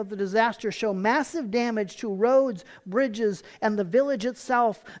aftermath of the disaster show massive damage to roads, bridges, and the village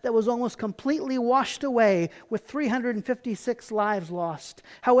itself that was almost completely washed away, with 356 lives lost.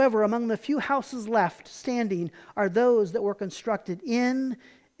 However, among the few houses left standing are those that were constructed in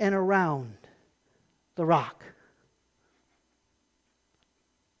and around the rock.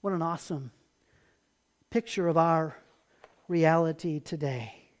 What an awesome picture of our reality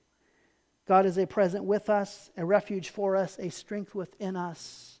today. God is a present with us, a refuge for us, a strength within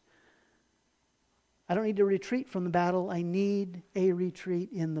us. I don't need to retreat from the battle. I need a retreat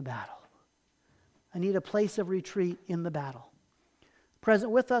in the battle. I need a place of retreat in the battle. Present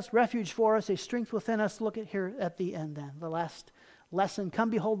with us, refuge for us, a strength within us. Look at here at the end then, the last lesson. Come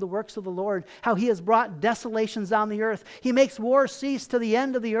behold the works of the Lord, how he has brought desolations on the earth. He makes war cease to the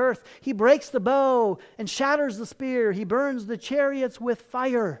end of the earth. He breaks the bow and shatters the spear. He burns the chariots with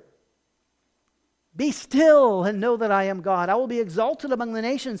fire. Be still and know that I am God. I will be exalted among the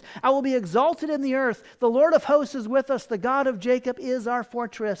nations. I will be exalted in the earth. The Lord of hosts is with us. The God of Jacob is our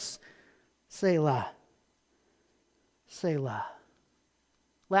fortress. Selah. Selah.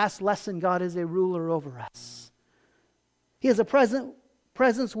 Last lesson, God is a ruler over us. He is a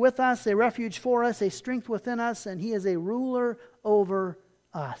presence with us, a refuge for us, a strength within us, and he is a ruler over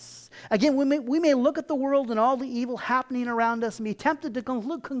us. Again, we may look at the world and all the evil happening around us and be tempted to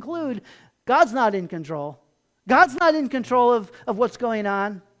conclude God's not in control. God's not in control of what's going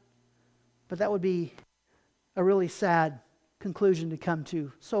on. But that would be a really sad conclusion to come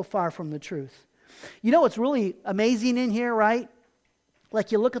to, so far from the truth. You know what's really amazing in here, right?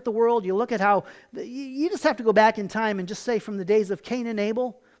 Like you look at the world, you look at how, you just have to go back in time and just say from the days of Cain and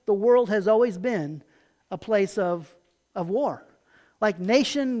Abel, the world has always been a place of war. Like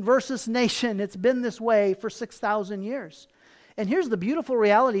nation versus nation, it's been this way for 6,000 years. And here's the beautiful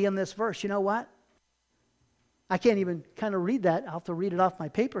reality in this verse. You know what? I can't even kind of read that. I'll have to read it off my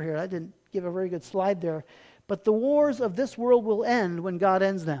paper here. I didn't give a very good slide there. But the wars of this world will end when God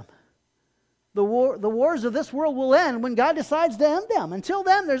ends them. The wars of this world will end when God decides to end them. Until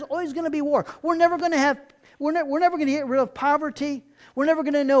then, there's always going to be war. We're never going to get rid of poverty. We're never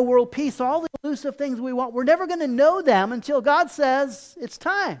going to know world peace, all the elusive things we want. We're never going to know them until God says it's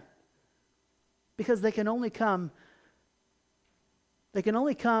time. Because they can only come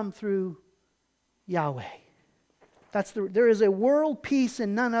through Yahweh. There is a world peace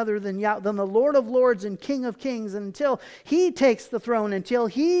in none other than the Lord of Lords and King of Kings. And until he takes the throne, until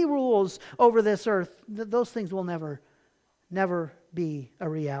he rules over this earth, those things will never be a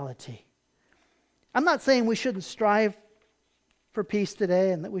reality. I'm not saying we shouldn't strive for peace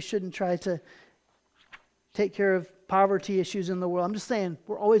today and that we shouldn't try to take care of poverty issues in the world. I'm just saying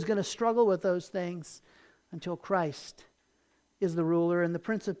we're always going to struggle with those things until Christ is the ruler, and the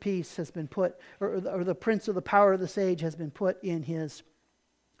Prince of Peace has been put, or the Prince of the power of this age has been put in his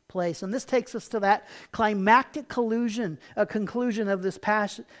place. And this takes us to that climactic conclusion of this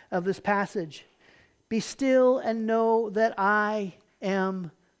passage. Be still and know that I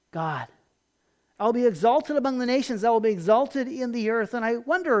am God. I'll be exalted among the nations. I will be exalted in the earth. And I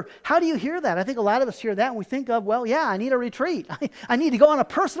wonder, how do you hear that? I think a lot of us hear that and we think of, well, yeah, I need a retreat. I need to go on a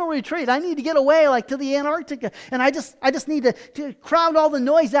personal retreat. I need to get away like to the Antarctica. And I just need to crowd all the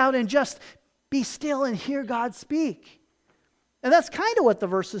noise out and just be still and hear God speak. And that's kind of what the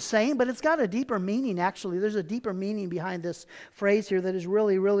verse is saying, but it's got a deeper meaning, actually. There's a deeper meaning behind this phrase here that is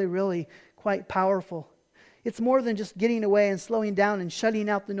really, really, really quite powerful. It's more than just getting away and slowing down and shutting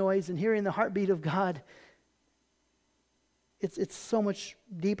out the noise and hearing the heartbeat of God. It's so much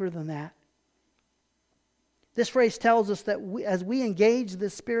deeper than that. This phrase tells us that as we engage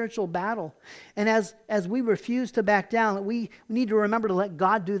this spiritual battle and as we refuse to back down, that we need to remember to let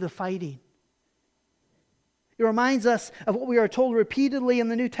God do the fighting. It reminds us of what we are told repeatedly in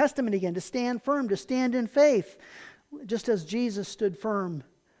the New Testament again, to stand firm, to stand in faith, just as Jesus stood firm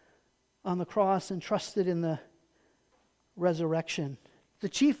on the cross and trusted in the resurrection. The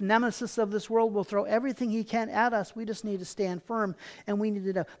chief nemesis of this world will throw everything he can at us. We just need to stand firm, and we need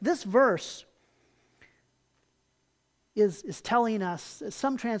to know. This verse is telling us,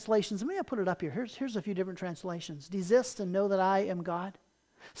 some translations, maybe I'll put it up here. Here's a few different translations. Desist and know that I am God.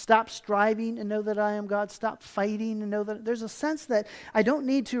 Stop striving and know that I am God. Stop fighting and know that. There's a sense that I don't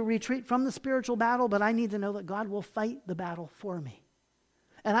need to retreat from the spiritual battle, but I need to know that God will fight the battle for me.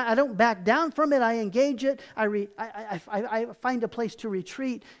 And I don't back down from it. I engage it. I find a place to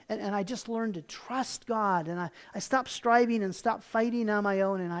retreat. And I just learn to trust God. And I stop striving and stop fighting on my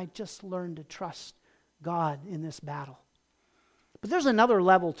own. And I just learn to trust God in this battle. But there's another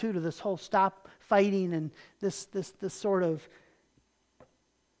level, too, to this whole stop fighting and this sort of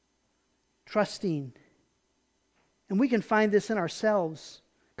trusting. And we can find this in ourselves.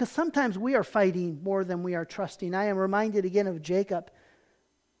 Because sometimes we are fighting more than we are trusting. I am reminded again of Jacob,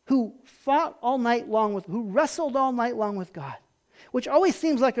 who fought all night long who wrestled all night long with God, which always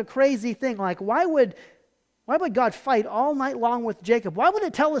seems like a crazy thing. Like, why would God fight all night long with Jacob? Why would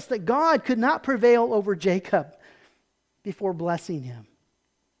it tell us that God could not prevail over Jacob before blessing him?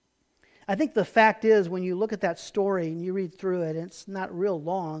 I think the fact is, when you look at that story and you read through it, it's not real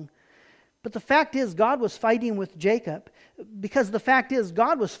long, But the fact is, God was fighting with Jacob, because the fact is,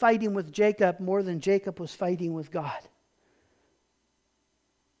 God was fighting with Jacob more than Jacob was fighting with God.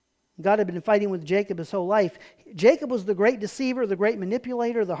 God had been fighting with Jacob his whole life. Jacob was the great deceiver, the great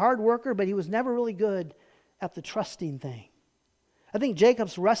manipulator, the hard worker, but he was never really good at the trusting thing. I think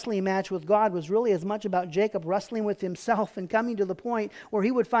Jacob's wrestling match with God was really as much about Jacob wrestling with himself and coming to the point where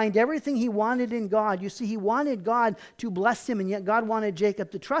he would find everything he wanted in God. You see, he wanted God to bless him, and yet God wanted Jacob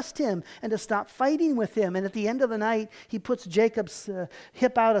to trust him and to stop fighting with him. And at the end of the night, he puts Jacob's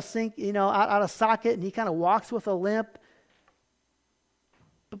hip out of socket, and he kind of walks with a limp.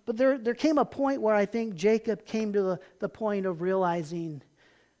 But there came a point where I think Jacob came to the point of realizing,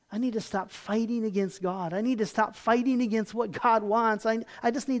 I need to stop fighting against God. I need to stop fighting against what God wants. I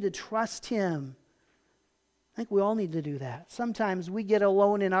just need to trust him. I think we all need to do that. Sometimes we get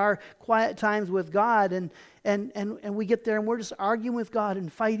alone in our quiet times with God, and we get there and we're just arguing with God and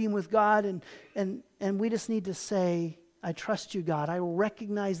fighting with God, and we just need to say, I trust you, God. I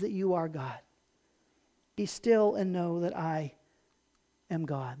recognize that you are God. Be still and know that I am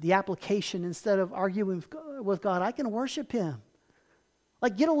God. The application, instead of arguing with God, I can worship him.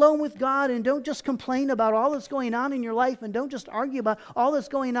 Like, get alone with God and don't just complain about all that's going on in your life, and don't just argue about all that's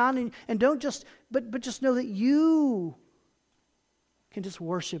going on, and don't just, but just know that you can just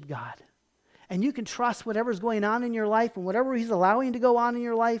worship God. And you can trust whatever's going on in your life and whatever he's allowing to go on in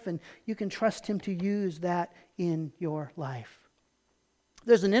your life, and you can trust him to use that in your life.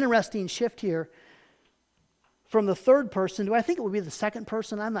 There's an interesting shift here from the third person. Do I think it would be the second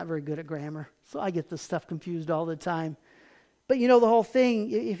person? I'm not very good at grammar, so I get this stuff confused all the time. But you know, the whole thing,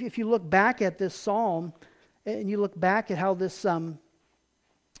 if you look back at this psalm, and you look back at how this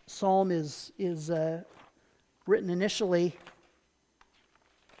psalm is written initially,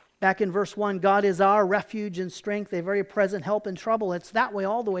 back in verse 1, God is our refuge and strength, a very present help in trouble. It's that way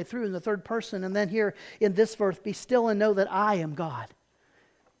all the way through in the third person. And then here in this verse, be still and know that I am God.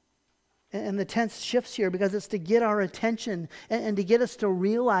 And the tense shifts here because it's to get our attention and to get us to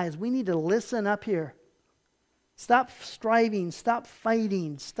realize we need to listen up here. Stop striving, stop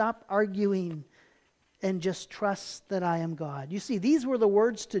fighting, stop arguing, and just trust that I am God. You see, these were the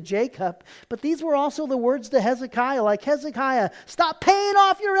words to Jacob, but these were also the words to Hezekiah. Like Hezekiah, stop paying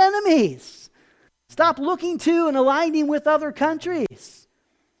off your enemies. Stop looking to and aligning with other countries.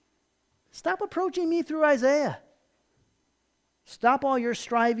 Stop approaching me through Isaiah. Stop all your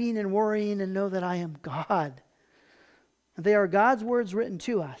striving and worrying and know that I am God. And they are God's words written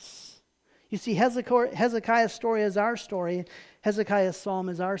to us. You see, Hezekiah's story is our story. Hezekiah's psalm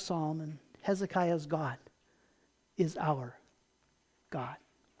is our psalm. And Hezekiah's God is our God.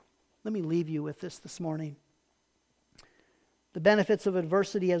 Let me leave you with this morning. The benefits of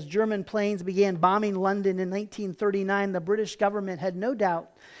adversity. As German planes began bombing London in 1939, the British government had no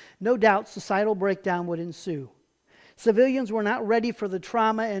doubt societal breakdown would ensue. Civilians were not ready for the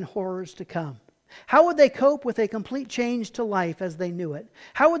trauma and horrors to come. How would they cope with a complete change to life as they knew it?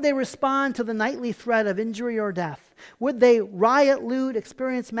 How would they respond to the nightly threat of injury or death? Would they riot, loot,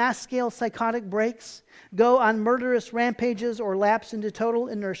 experience mass-scale psychotic breaks, go on murderous rampages, or lapse into total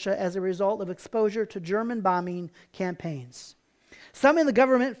inertia as a result of exposure to German bombing campaigns? Some in the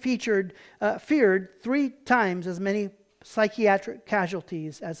government feared 3 times as many psychiatric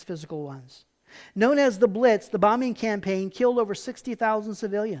casualties as physical ones. Known as the Blitz, the bombing campaign killed over 60,000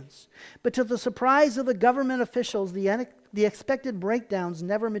 civilians. But to the surprise of the government officials, the expected breakdowns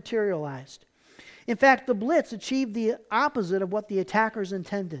never materialized. In fact, the Blitz achieved the opposite of what the attackers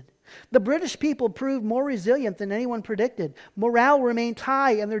intended. The British people proved more resilient than anyone predicted. Morale remained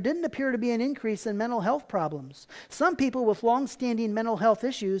high, and there didn't appear to be an increase in mental health problems. Some people with long-standing mental health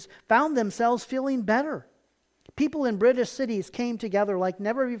issues found themselves feeling better. People in British cities came together like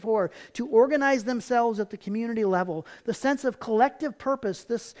never before to organize themselves at the community level. The sense of collective purpose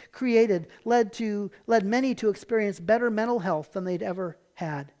this created led many to experience better mental health than they'd ever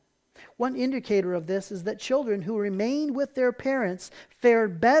had. One indicator of this is that children who remained with their parents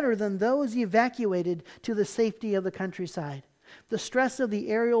fared better than those evacuated to the safety of the countryside. The stress of the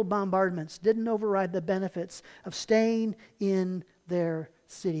aerial bombardments didn't override the benefits of staying in their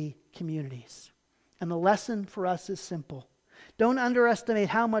city communities. And the lesson for us is simple. Don't underestimate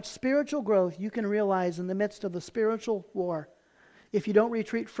how much spiritual growth you can realize in the midst of the spiritual war if you don't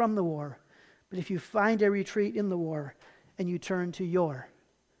retreat from the war, but if you find a retreat in the war and you turn to your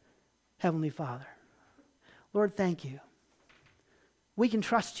Heavenly Father. Lord, thank you. We can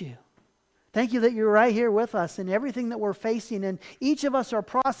trust you. Thank you that you're right here with us in everything that we're facing. And each of us are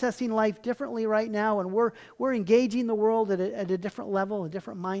processing life differently right now. And we're engaging the world at a different level, a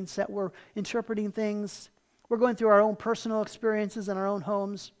different mindset. We're interpreting things. We're going through our own personal experiences in our own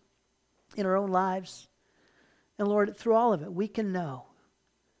homes. in our own lives. And Lord, through all of it, we can know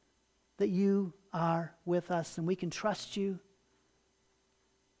that you are with us and we can trust you.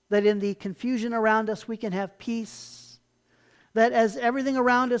 That in the confusion around us, we can have peace. That as everything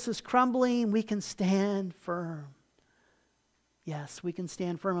around us is crumbling, we can stand firm. Yes, we can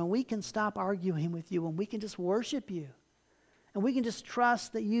stand firm and we can stop arguing with you and we can just worship you. And we can just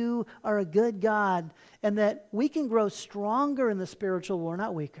trust that you are a good God and that we can grow stronger in the spiritual war,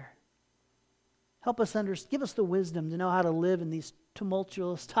 not weaker. Help us give us the wisdom to know how to live in these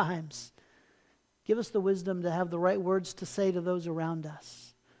tumultuous times. Give us the wisdom to have the right words to say to those around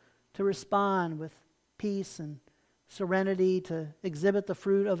us, to respond with peace and serenity, to exhibit the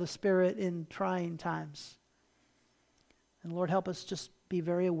fruit of the Spirit in trying times. And Lord, help us just be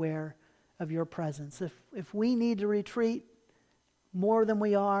very aware of your presence. If we need to retreat more than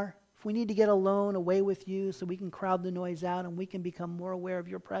we are, if we need to get alone away with you so we can crowd the noise out and we can become more aware of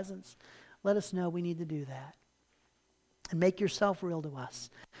your presence, let us know we need to do that. And make yourself real to us.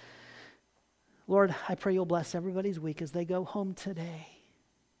 Lord, I pray you'll bless everybody's week as they go home today.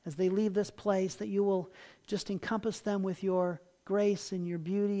 As they leave this place, that you will just encompass them with your grace and your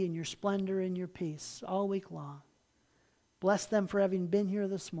beauty and your splendor and your peace all week long. Bless them for having been here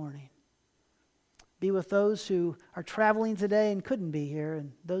this morning. Be with those who are traveling today and couldn't be here,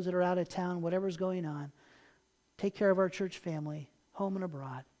 and those that are out of town, whatever's going on. Take care of our church family, home and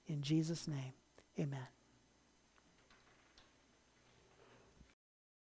abroad. In Jesus' name, amen.